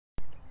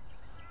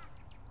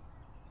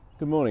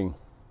Good morning,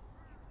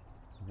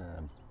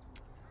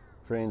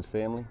 friends,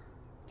 family,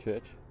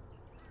 church.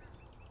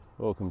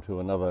 Welcome to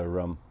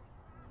another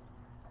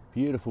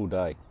beautiful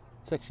day.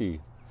 It's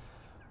actually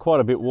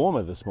quite a bit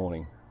warmer this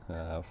morning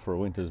for a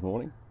winter's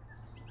morning.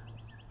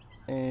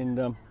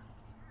 And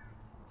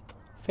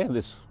found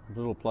this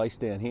little place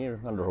down here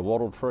under a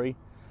wattle tree.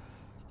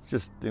 It's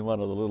just in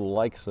one of the little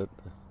lakes at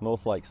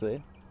North Lakes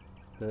there.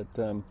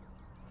 But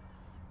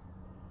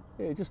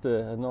yeah, just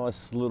a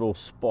nice little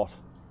spot.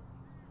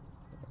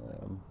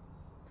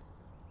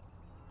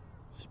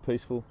 Just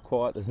peaceful,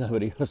 quiet. There's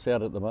nobody else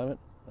out at the moment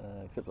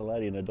except the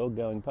lady and her dog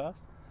going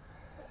past.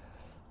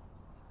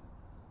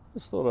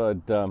 Just thought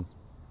I'd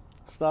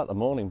start the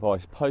morning by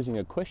posing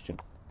a question.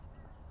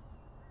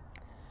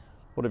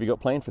 What have you got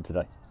planned for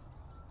today?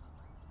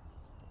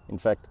 In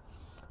fact,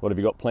 what have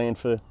you got planned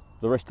for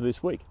the rest of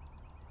this week?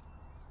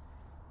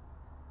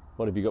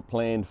 What have you got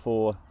planned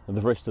for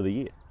the rest of the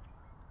year?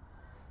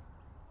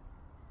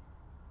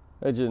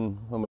 Imagine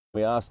when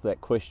we asked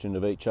that question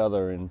of each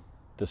other in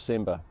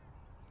December,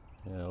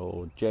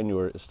 or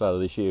January at the start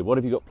of this year. What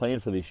have you got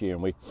planned for this year?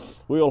 And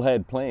we all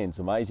had plans,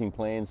 amazing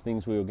plans,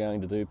 things we were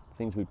going to do,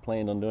 things we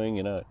planned on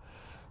doing.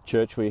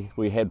 Church,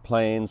 we had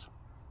plans.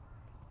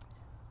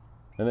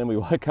 And then we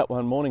woke up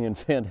one morning and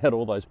found out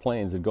all those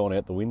plans had gone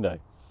out the window.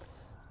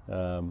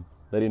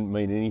 They didn't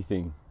mean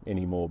anything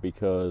anymore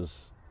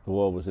because the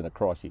world was in a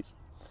crisis.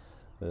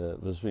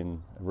 It was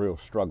in a real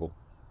struggle.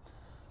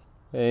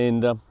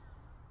 And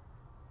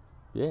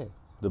yeah,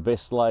 the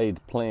best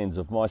laid plans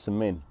of mice and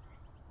men,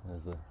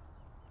 as the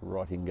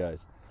writing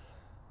goes.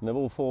 And they've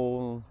all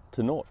fallen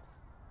to naught.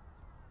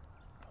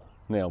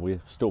 Now,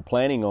 we're still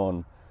planning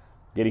on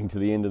getting to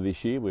the end of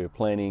this year. We're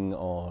planning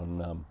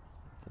on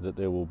that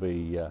there will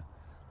be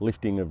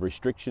lifting of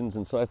restrictions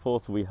and so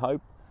forth, we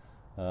hope.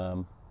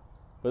 But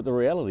the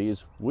reality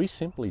is we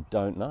simply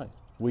don't know.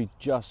 We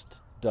just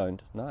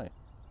don't know.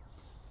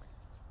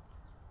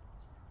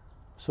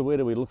 So where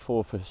do we look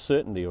for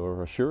certainty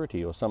or a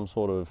surety or some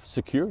sort of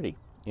security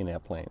in our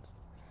plans?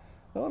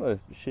 I want to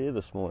share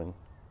this morning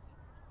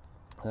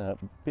a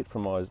bit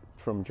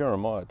from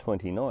Jeremiah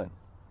 29.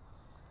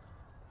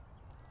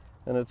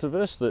 And it's a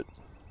verse that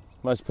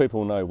most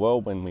people know well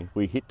when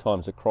we hit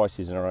times of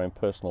crisis in our own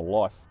personal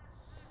life.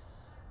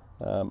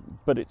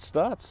 But it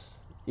starts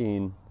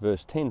in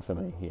verse 10 for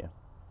me here.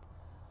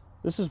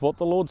 This is what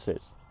the Lord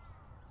says.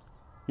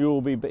 You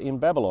will be in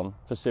Babylon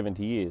for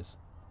 70 years.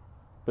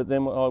 But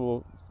then I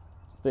will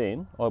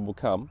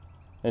come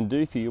and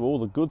do for you all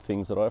the good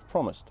things that I have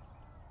promised.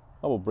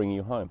 I will bring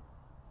you home.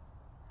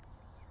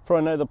 For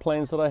I know the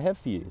plans that I have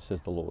for you,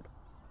 says the Lord.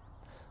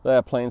 They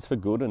are plans for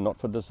good and not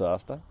for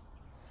disaster,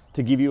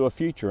 to give you a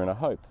future and a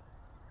hope.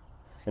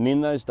 And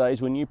in those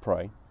days when you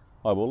pray,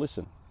 I will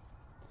listen.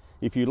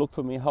 If you look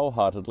for me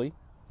wholeheartedly,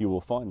 you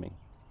will find me.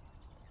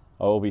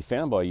 I will be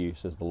found by you,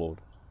 says the Lord.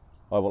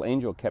 I will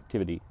end your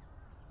captivity,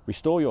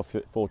 restore your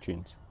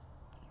fortunes.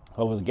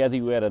 I will gather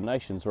you out of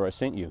nations where I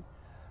sent you,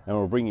 and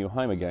will bring you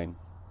home again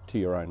to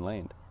your own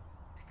land.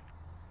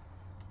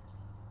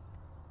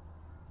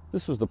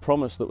 This was the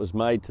promise that was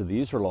made to the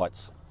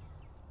Israelites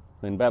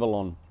in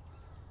Babylon,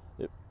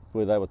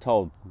 where they were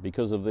told,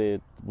 because of their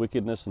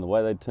wickedness and the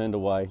way they'd turned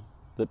away,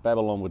 that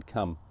Babylon would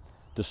come,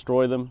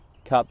 destroy them,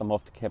 cart them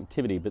off to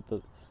captivity, but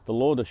the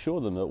Lord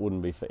assured them that it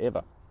wouldn't be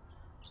forever.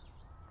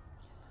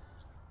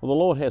 Well, the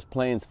Lord has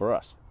plans for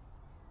us.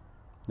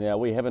 Now,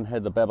 we haven't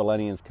had the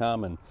Babylonians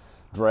come and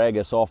drag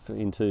us off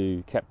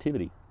into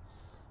captivity,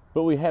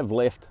 but we have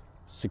left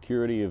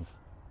security of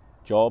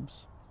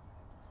jobs,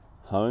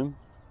 home,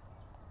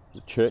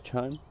 the church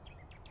home.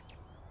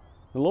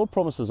 The Lord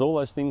promises all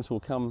those things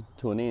will come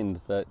to an end,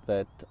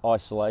 that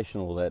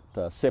isolation or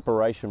that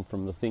separation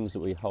from the things that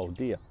we hold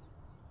dear.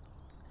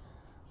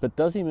 But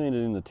does he mean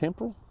it in the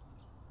temporal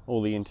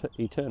or the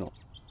eternal?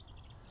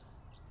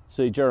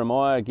 See,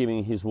 Jeremiah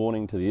giving his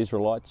warning to the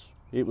Israelites,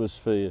 it was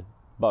for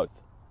both,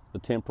 the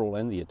temporal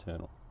and the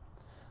eternal.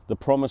 The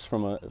promise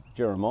from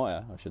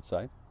Jeremiah, I should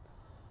say,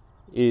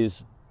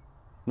 is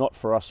not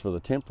for us for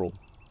the temporal,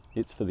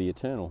 it's for the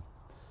eternal.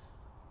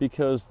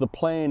 Because the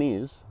plan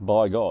is,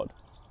 by God,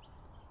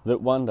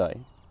 that one day,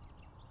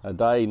 a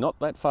day not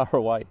that far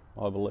away,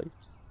 I believe,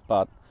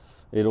 but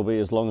it'll be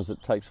as long as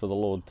it takes for the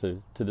Lord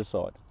to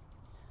decide.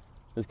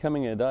 There's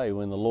coming a day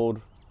when the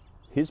Lord,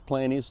 his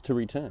plan is to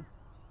return.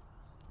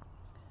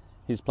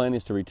 His plan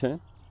is to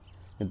return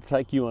and to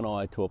take you and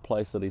I to a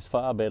place that is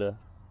far better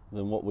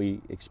than what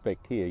we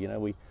expect here.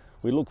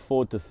 We look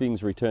forward to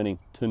things returning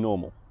to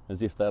normal,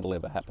 as if that'll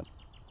ever happen.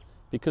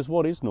 Because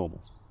what is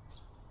normal?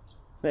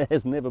 There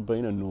has never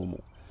been a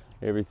normal.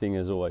 Everything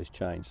has always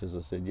changed, as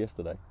I said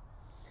yesterday.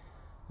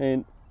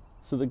 And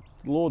so the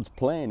Lord's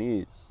plan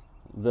is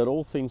that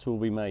all things will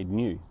be made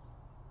new,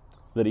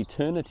 that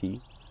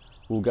eternity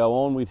will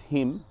go on with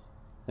him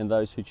and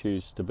those who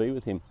choose to be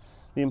with him.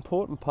 The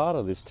important part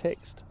of this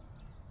text,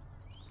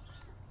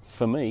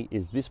 for me,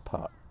 is this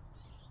part.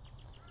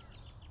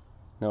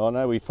 Now, I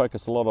know we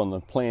focus a lot on the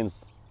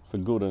plans for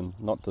good and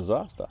not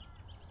disaster.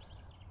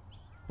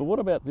 But what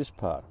about this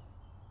part?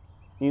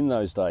 In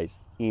those days,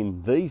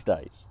 in these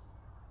days,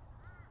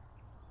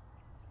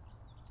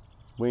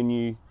 when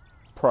you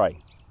pray,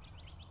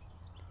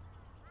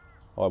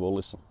 I will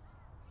listen.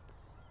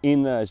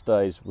 In those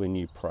days when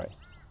you pray.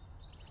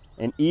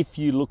 And if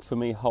you look for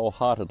me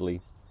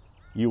wholeheartedly,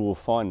 you will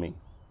find me,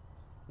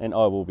 and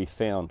I will be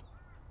found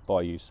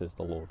by you, says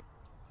the Lord.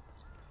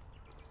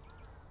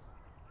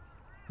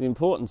 The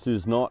importance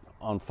is not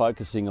on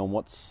focusing on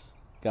what's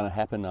going to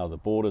happen. Are the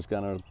borders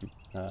going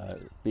to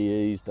be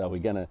eased? Are we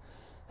going to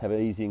have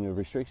easing of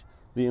restrictions?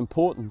 The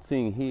important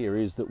thing here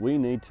is that we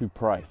need to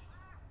pray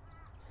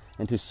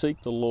and to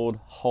seek the Lord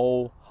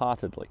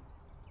wholeheartedly.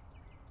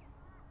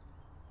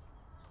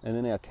 And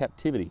then our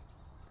captivity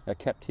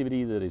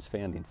that is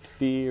found in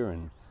fear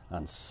and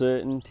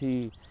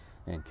uncertainty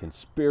and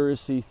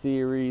conspiracy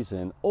theories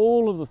and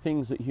all of the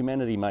things that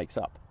humanity makes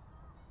up,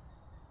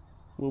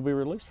 will be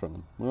released from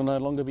them. We'll no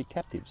longer be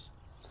captives,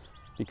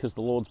 because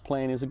the Lord's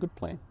plan is a good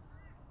plan.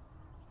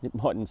 It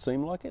mightn't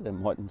seem like it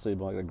mightn't seem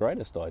like the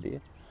greatest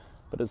idea,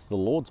 but it's the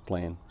Lord's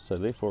plan, so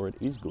therefore it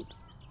is good.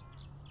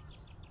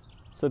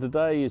 So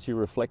today, as you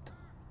reflect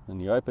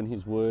and you open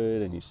His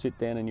Word and you sit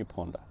down and you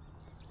ponder,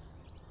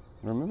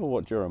 remember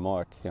what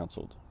Jeremiah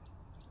counselled.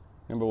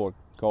 Remember what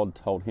God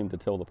told him to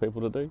tell the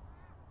people to do?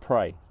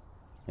 Pray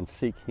and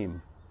seek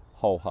Him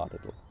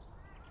wholeheartedly.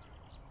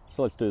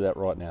 So let's do that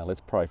right now.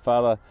 Let's pray.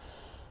 Father,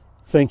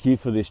 thank you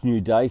for this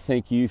new day.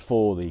 Thank you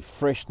for the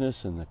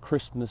freshness and the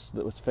crispness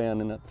that was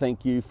found in it.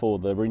 Thank you for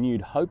the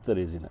renewed hope that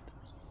is in it.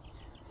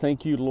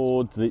 Thank you,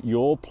 Lord, that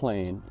your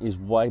plan is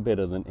way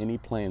better than any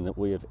plan that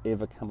we have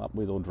ever come up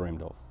with or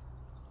dreamed of.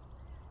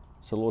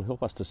 So, Lord,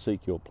 help us to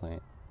seek your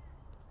plan,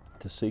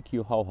 to seek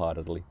you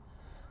wholeheartedly,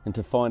 and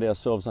to find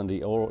ourselves under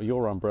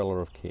your umbrella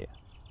of care.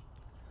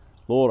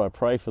 Lord, I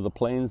pray for the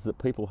plans that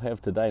people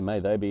have today. May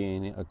they be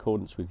in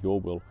accordance with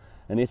your will.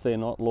 And if they're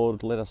not,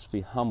 Lord, let us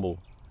be humble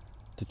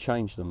to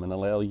change them and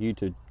allow you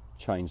to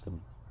change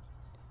them.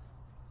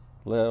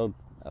 Allow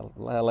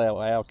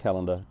our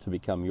calendar to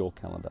become your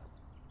calendar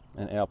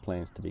and our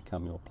plans to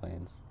become your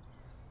plans.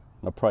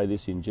 And I pray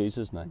this in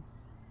Jesus' name.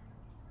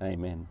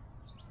 Amen.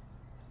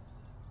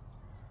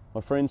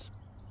 My friends,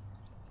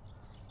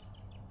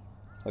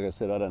 like I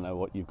said, I don't know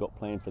what you've got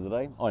planned for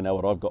today. I know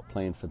what I've got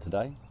planned for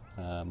today.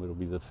 It'll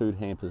be the food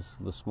hampers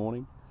this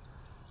morning.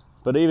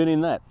 But even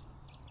in that,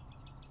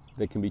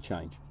 there can be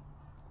change.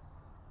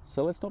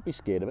 So let's not be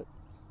scared of it.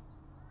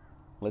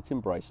 Let's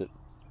embrace it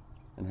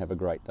and have a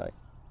great day.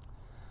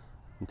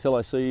 Until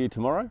I see you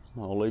tomorrow,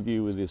 I'll leave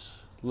you with this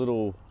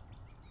little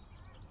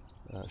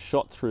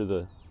shot through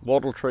the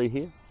wattle tree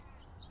here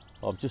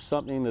of just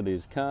something that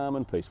is calm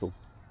and peaceful.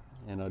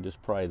 And I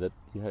just pray that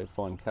you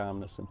find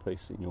calmness and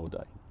peace in your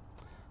day.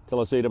 Till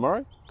I see you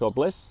tomorrow, God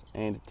bless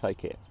and take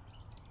care.